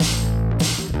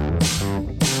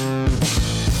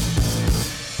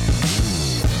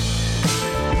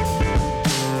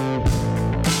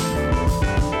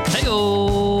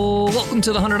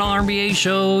Welcome to the $100 MBA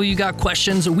show. You got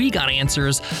questions, we got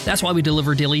answers. That's why we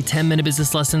deliver daily 10-minute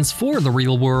business lessons for the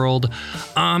real world.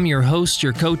 I'm your host,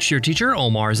 your coach, your teacher,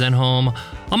 Omar Zenhom.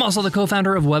 I'm also the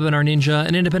co-founder of Webinar Ninja,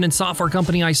 an independent software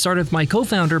company I started with my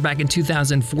co-founder back in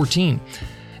 2014.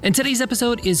 And today's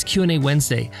episode is Q&A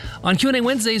Wednesday. On Q&A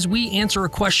Wednesdays, we answer a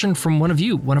question from one of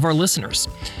you, one of our listeners.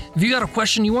 If you got a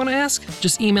question you want to ask,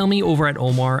 just email me over at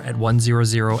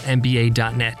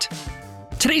omar@100mba.net.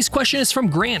 Today's question is from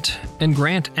Grant, and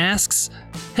Grant asks,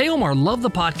 "Hey Omar, love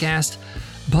the podcast,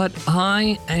 but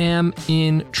I am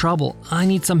in trouble. I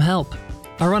need some help.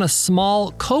 I run a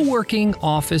small co-working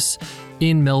office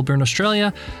in Melbourne,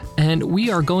 Australia, and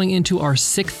we are going into our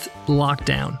 6th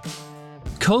lockdown.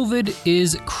 COVID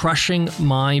is crushing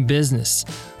my business.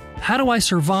 How do I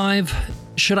survive?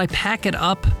 Should I pack it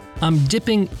up? I'm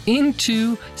dipping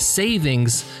into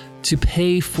savings to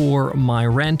pay for my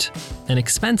rent and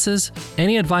expenses.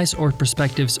 Any advice or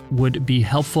perspectives would be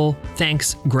helpful.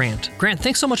 Thanks, Grant." Grant,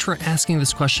 thanks so much for asking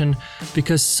this question,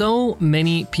 because so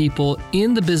many people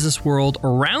in the business world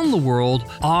around the world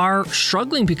are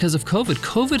struggling because of COVID.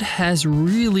 COVID has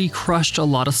really crushed a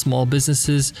lot of small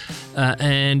businesses,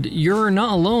 and you're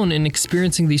not alone in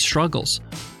experiencing these struggles.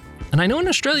 And I know in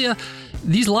Australia,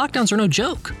 these lockdowns are no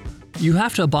joke. You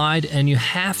have to abide and you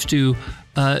have to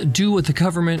do what the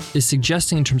government is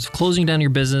suggesting in terms of closing down your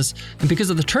business. And because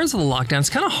of the terms of the lockdown, it's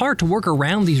kind of hard to work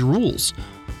around these rules.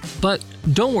 But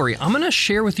don't worry, I'm going to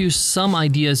share with you some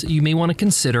ideas you may want to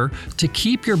consider to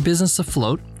keep your business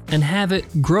afloat and have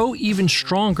it grow even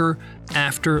stronger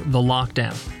after the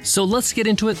lockdown. So let's get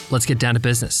into it. Let's get down to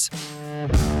business.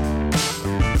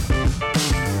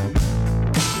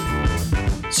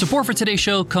 Support for today's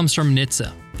show comes from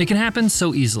NHTSA. It can happen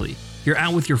so easily. You're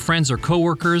out with your friends or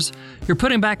coworkers, you're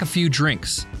putting back a few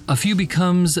drinks. A few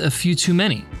becomes a few too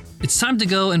many. It's time to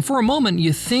go, and for a moment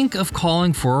you think of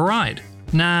calling for a ride.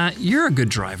 Nah, you're a good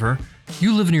driver.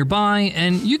 You live nearby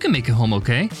and you can make it home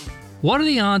okay. What are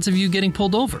the odds of you getting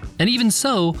pulled over? And even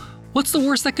so, what's the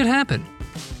worst that could happen?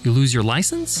 You lose your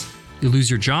license? You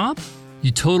lose your job? You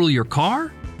total your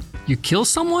car? You kill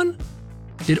someone?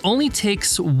 It only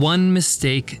takes one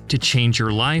mistake to change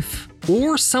your life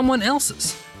or someone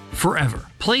else's forever.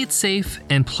 Play it safe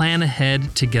and plan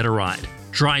ahead to get a ride.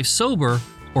 Drive sober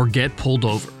or get pulled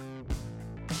over.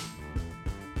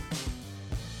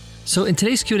 So in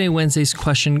today's Q&A Wednesday's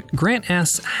question, Grant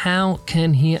asks, how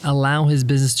can he allow his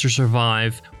business to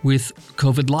survive with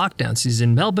COVID lockdowns? He's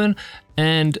in Melbourne,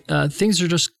 and things are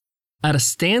just at a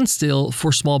standstill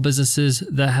for small businesses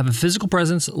that have a physical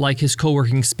presence like his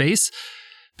co-working space,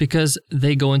 because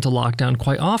they go into lockdown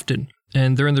quite often.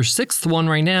 And they're in their 6th one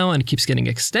right now, and it keeps getting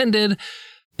extended.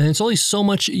 And it's only so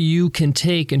much you can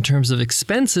take in terms of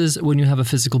expenses when you have a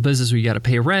physical business where you got to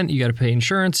pay rent, you got to pay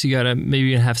insurance, you got to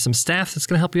maybe have some staff that's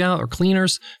going to help you out, or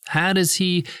cleaners. How does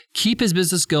he keep his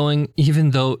business going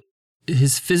even though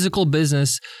his physical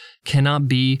business cannot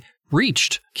be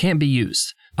reached, can't be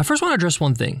used? I first want to address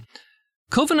one thing.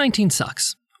 COVID-19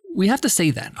 sucks. We have to say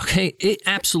that, okay? It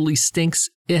absolutely stinks.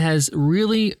 It has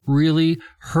really, really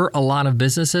hurt a lot of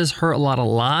businesses, hurt a lot of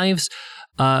lives.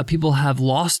 People have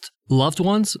lost loved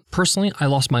ones. Personally, I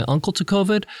lost my uncle to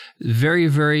COVID. Very,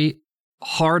 very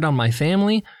hard on my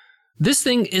family. This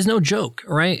thing is no joke,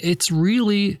 right? It's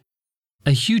really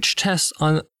a huge test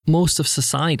on most of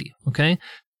society, okay?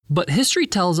 But history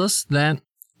tells us that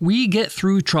we get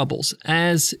through troubles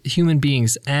as human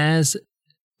beings, as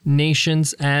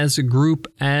nations, as a group,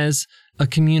 as a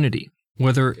community,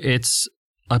 whether it's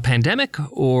a pandemic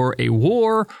or a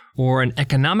war or an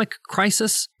economic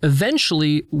crisis.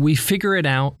 Eventually, we figure it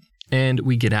out and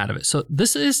we get out of it. So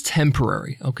this is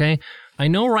temporary, okay? I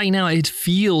know right now it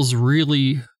feels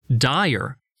really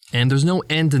dire and there's no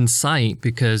end in sight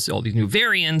because all these new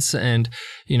variants and,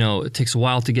 it takes a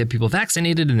while to get people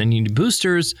vaccinated and then you need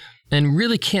boosters and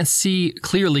really can't see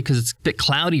clearly because it's a bit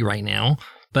cloudy right now.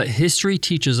 But history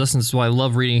teaches us, and this is why I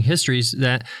love reading histories,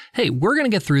 that, hey, we're going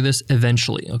to get through this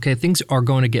eventually, okay? Things are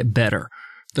going to get better.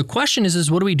 The question is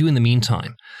what do we do in the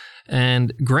meantime?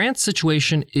 And Grant's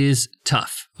situation is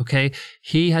tough, okay?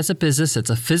 He has a business. It's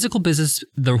a physical business.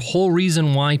 The whole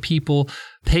reason why people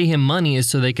pay him money is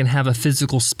so they can have a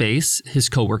physical space, his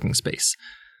co-working space.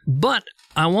 But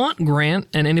I want Grant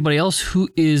and anybody else who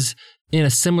is in a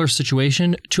similar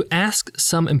situation to ask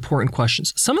some important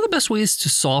questions. Some of the best ways to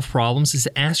solve problems is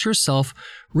to ask yourself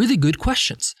really good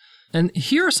questions. And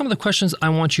here are some of the questions I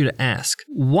want you to ask.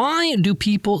 Why do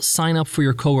people sign up for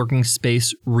your co-working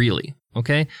space really?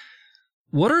 Okay?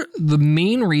 What are the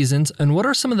main reasons and what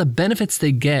are some of the benefits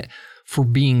they get for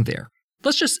being there?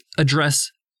 Let's just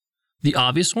address the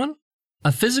obvious one.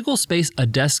 a physical space, a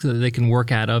desk that they can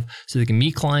work out of so they can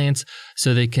meet clients,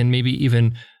 so they can maybe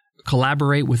even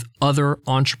collaborate with other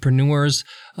entrepreneurs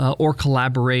or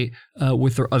collaborate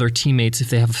with their other teammates if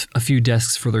they have a few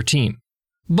desks for their team.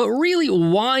 But really,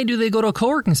 why do they go to a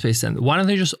co-working space then? Why don't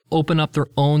they just open up their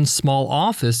own small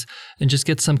office and just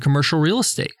get some commercial real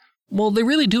estate? Well, they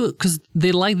really do it because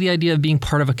they like the idea of being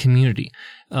part of a community,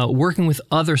 working with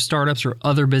other startups or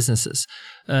other businesses.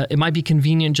 It might be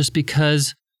convenient just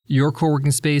because your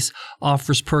co-working space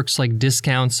offers perks like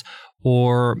discounts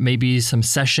or maybe some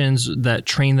sessions that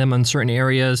train them on certain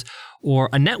areas, or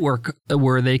a network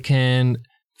where they can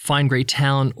find great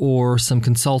talent or some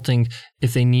consulting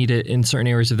if they need it in certain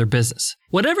areas of their business.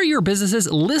 Whatever your business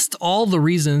is, list all the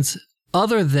reasons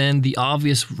other than the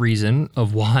obvious reason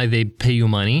of why they pay you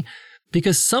money,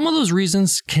 because some of those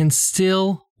reasons can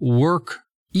still work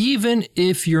even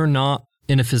if you're not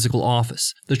in a physical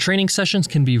office. The training sessions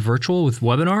can be virtual with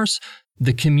webinars.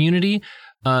 The community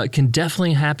can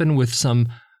definitely happen with some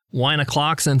wine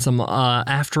o'clocks and some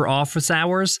after office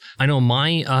hours. I know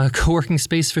my co-working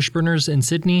space, Fishburners in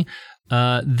Sydney,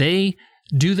 they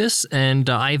do this, and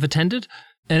I've attended,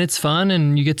 and it's fun,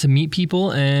 and you get to meet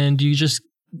people, and you just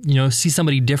see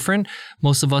somebody different.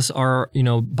 Most of us are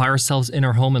by ourselves in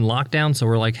our home in lockdown, so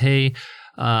we're like, hey,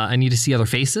 I need to see other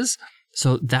faces.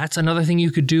 So that's another thing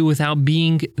you could do without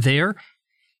being there.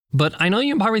 But I know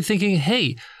you're probably thinking,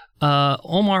 hey,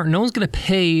 Omar, no one's going to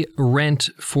pay rent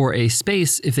for a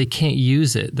space if they can't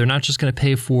use it. They're not just going to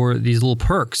pay for these little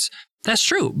perks. That's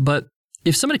true. But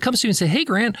if somebody comes to you and say, hey,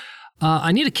 Grant,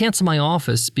 I need to cancel my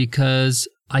office because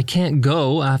I can't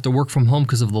go. I have to work from home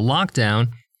because of the lockdown.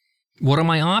 What are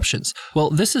my options? Well,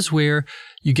 this is where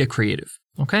you get creative,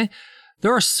 okay?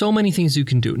 There are so many things you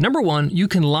can do. Number one, you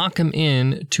can lock them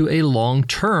in to a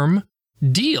long-term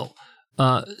deal.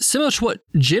 Similar to what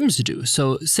gyms do.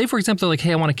 So say, for example, they're like,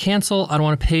 hey, I want to cancel. I don't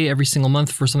want to pay every single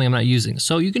month for something I'm not using.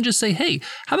 So you can just say, hey,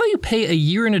 how about you pay a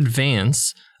year in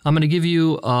advance? I'm going to give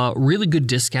you a really good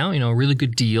discount, a really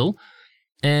good deal.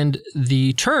 And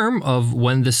the term of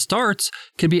when this starts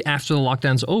could be after the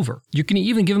lockdown's over. You can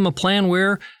even give them a plan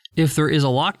where if there is a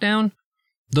lockdown,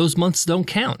 those months don't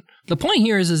count. The point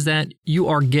here is that you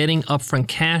are getting upfront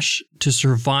cash to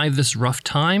survive this rough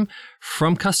time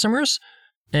from customers,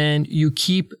 and you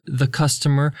keep the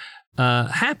customer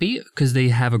happy because they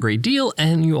have a great deal,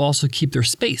 and you also keep their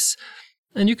space.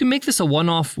 And you can make this a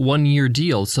one-off, one-year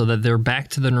deal so that they're back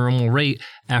to the normal rate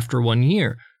after 1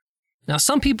 year. Now,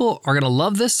 some people are going to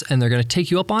love this, and they're going to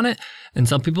take you up on it, and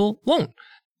some people won't.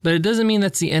 But it doesn't mean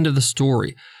that's the end of the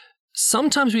story.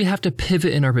 Sometimes we have to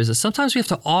pivot in our business. Sometimes we have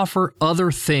to offer other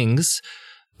things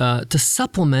to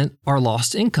supplement our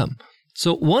lost income.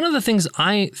 So one of the things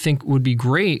I think would be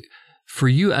great for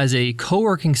you as a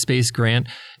co-working space, Grant,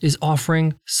 is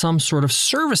offering some sort of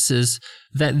services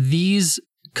that these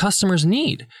customers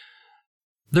need.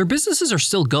 Their businesses are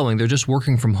still going. They're just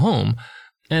working from home.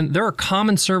 And there are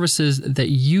common services that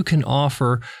you can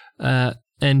offer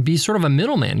and be sort of a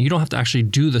middleman. You don't have to actually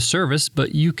do the service,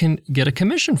 but you can get a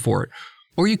commission for it.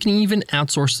 Or you can even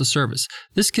outsource the service.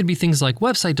 This could be things like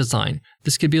website design.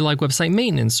 This could be like website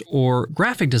maintenance or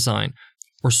graphic design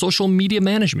or social media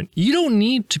management. You don't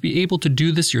need to be able to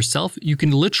do this yourself. You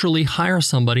can literally hire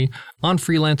somebody on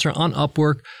Freelancer, on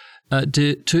Upwork,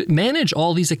 to manage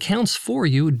all these accounts for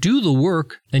you, do the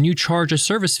work, and you charge a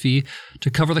service fee to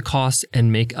cover the costs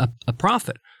and make a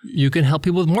profit. You can help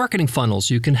people with marketing funnels.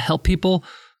 You can help people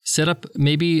set up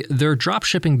maybe their drop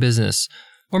shipping business,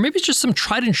 or maybe it's just some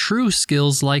tried and true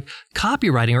skills like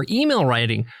copywriting or email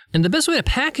writing. And the best way to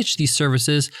package these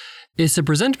services is to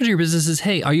present them to your businesses.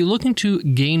 Hey, are you looking to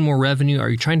gain more revenue? Are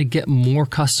you trying to get more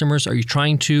customers? Are you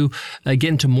trying to get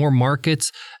into more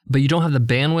markets, but you don't have the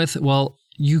bandwidth? Well,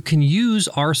 you can use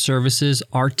our services,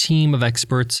 our team of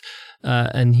experts,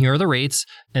 and here are the rates,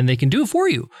 and they can do it for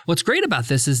you. What's great about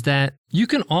this is that you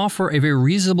can offer a very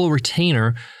reasonable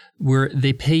retainer where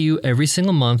they pay you every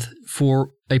single month for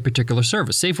a particular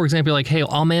service. Say, for example, like, hey,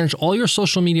 I'll manage all your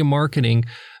social media marketing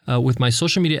with my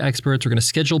social media experts. We're going to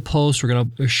schedule posts. We're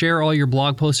going to share all your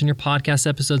blog posts and your podcast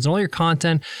episodes and all your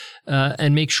content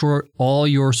and make sure all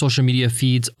your social media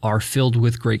feeds are filled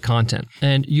with great content.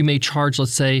 And you may charge,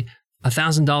 let's say,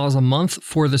 $1,000 a month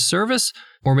for the service,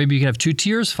 or maybe you can have two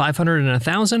tiers, $500 and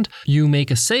 $1,000. You make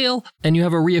a sale and you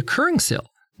have a reoccurring sale.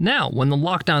 Now, when the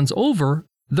lockdown's over,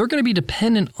 they're going to be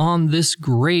dependent on this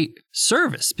great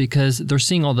service because they're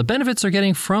seeing all the benefits they're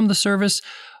getting from the service,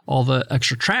 all the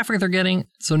extra traffic they're getting.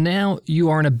 So now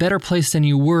you are in a better place than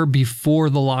you were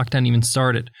before the lockdown even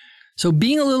started. So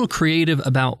being a little creative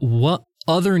about what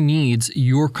other needs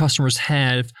your customers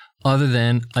have other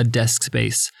than a desk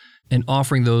space and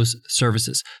offering those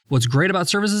services. What's great about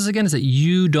services, again, is that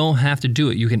you don't have to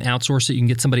do it. You can outsource it. You can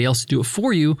get somebody else to do it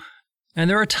for you. And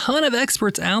there are a ton of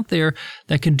experts out there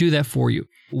that can do that for you.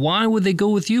 Why would they go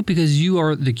with you? Because you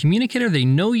are the communicator. They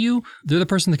know you. They're the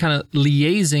person that kind of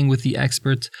liaising with the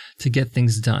experts to get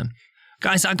things done.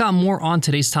 Guys, I got more on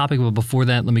today's topic, but before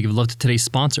that, let me give love to today's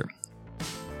sponsor.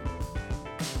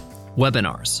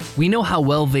 Webinars. We know how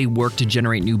well they work to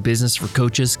generate new business for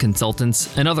coaches,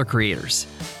 consultants, and other creators.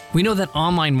 We know that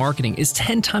online marketing is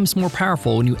 10 times more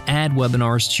powerful when you add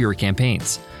webinars to your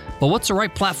campaigns. But what's the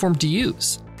right platform to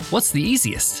use? What's the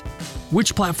easiest?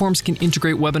 Which platforms can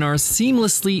integrate webinars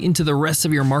seamlessly into the rest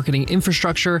of your marketing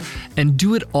infrastructure and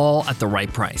do it all at the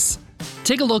right price?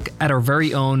 Take a look at our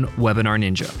very own Webinar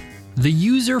Ninja, the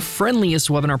user-friendliest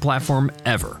webinar platform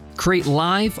ever. Create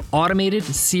live, automated,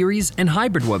 series, and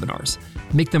hybrid webinars.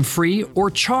 Make them free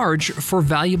or charge for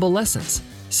valuable lessons.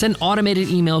 Send automated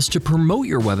emails to promote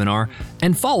your webinar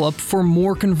and follow up for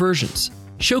more conversions.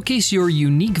 Showcase your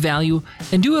unique value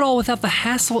and do it all without the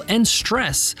hassle and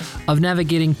stress of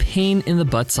navigating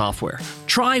pain-in-the-butt software.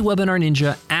 Try Webinar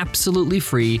Ninja absolutely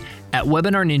free at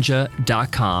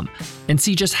webinarninja.com and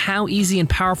see just how easy and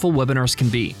powerful webinars can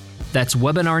be. That's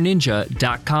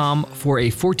webinarninja.com for a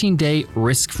 14-day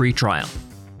risk-free trial.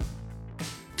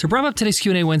 To wrap up today's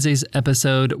Q&A Wednesday's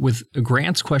episode with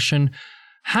Grant's question,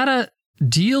 how to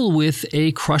deal with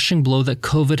a crushing blow that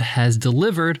COVID has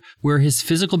delivered where his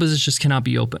physical business just cannot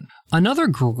be open. Another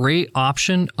great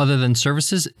option other than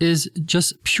services is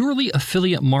just purely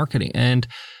affiliate marketing. And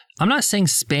I'm not saying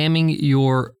spamming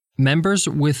your members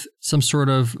with some sort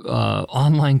of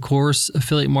online course,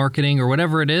 affiliate marketing, or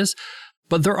whatever it is,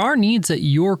 but there are needs that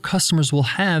your customers will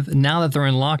have now that they're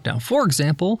in lockdown. For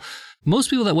example, most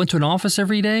people that went to an office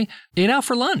every day ate out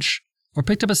for lunch or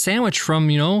picked up a sandwich from,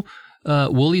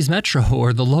 Woolies Metro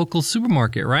or the local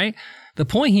supermarket, right? The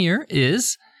point here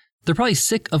is they're probably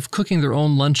sick of cooking their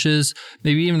own lunches,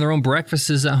 maybe even their own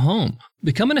breakfasts at home.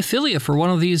 Become an affiliate for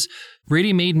one of these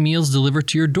ready-made meals delivered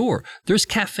to your door. There's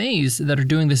cafes that are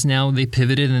doing this now. They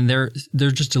pivoted and they're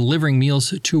just delivering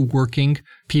meals to working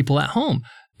people at home.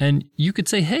 And you could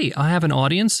say, hey, I have an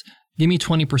audience, give me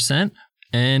 20%.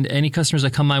 And any customers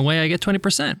that come my way, I get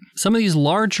 20%. Some of these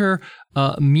larger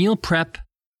meal prep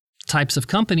types of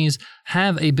companies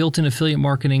have a built-in affiliate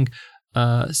marketing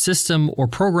system or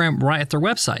program right at their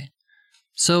website.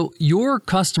 So your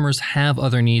customers have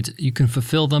other needs. You can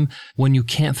fulfill them when you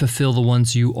can't fulfill the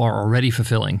ones you are already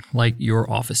fulfilling, like your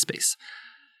office space.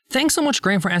 Thanks so much,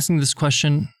 Grant, for asking this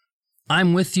question.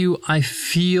 I'm with you. I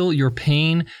feel your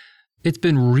pain. It's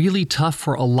been really tough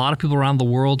for a lot of people around the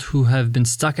world who have been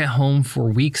stuck at home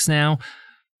for weeks now.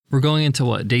 We're going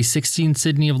into day 16,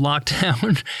 Sydney, of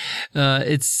lockdown.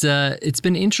 It's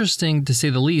been interesting to say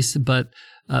the least, but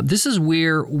this is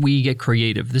where we get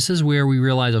creative. This is where we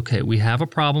realize, okay, we have a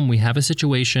problem, we have a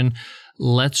situation.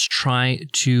 Let's try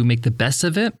to make the best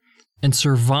of it and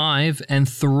survive and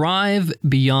thrive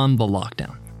beyond the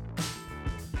lockdown.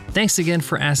 Thanks again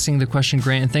for asking the question,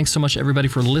 Grant, and thanks so much, everybody,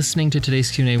 for listening to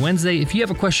today's Q&A Wednesday. If you have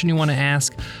a question you want to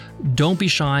ask, don't be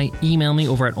shy. Email me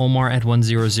over at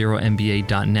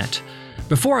omar@100mba.net.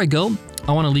 Before I go,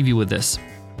 I want to leave you with this.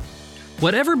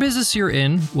 Whatever business you're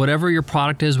in, whatever your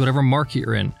product is, whatever market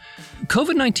you're in,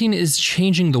 COVID-19 is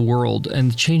changing the world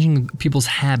and changing people's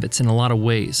habits in a lot of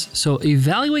ways. So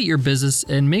evaluate your business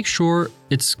and make sure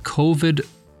it's COVID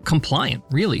compliant,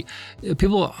 really.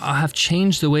 People have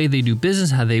changed the way they do business,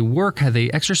 how they work, how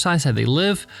they exercise, how they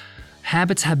live.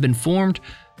 Habits have been formed.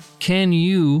 Can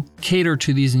you cater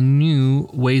to these new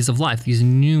ways of life, these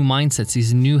new mindsets,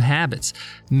 these new habits?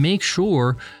 Make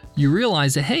sure you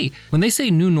realize that, hey, when they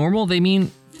say new normal, they mean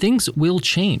things will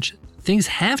change. Things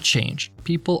have changed.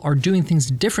 People are doing things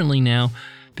differently now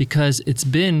because it's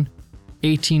been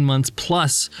 18 months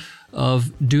plus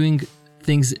of doing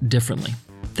things differently.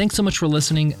 Thanks so much for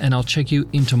listening, and I'll check you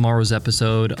in tomorrow's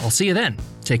episode. I'll see you then.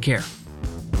 Take care.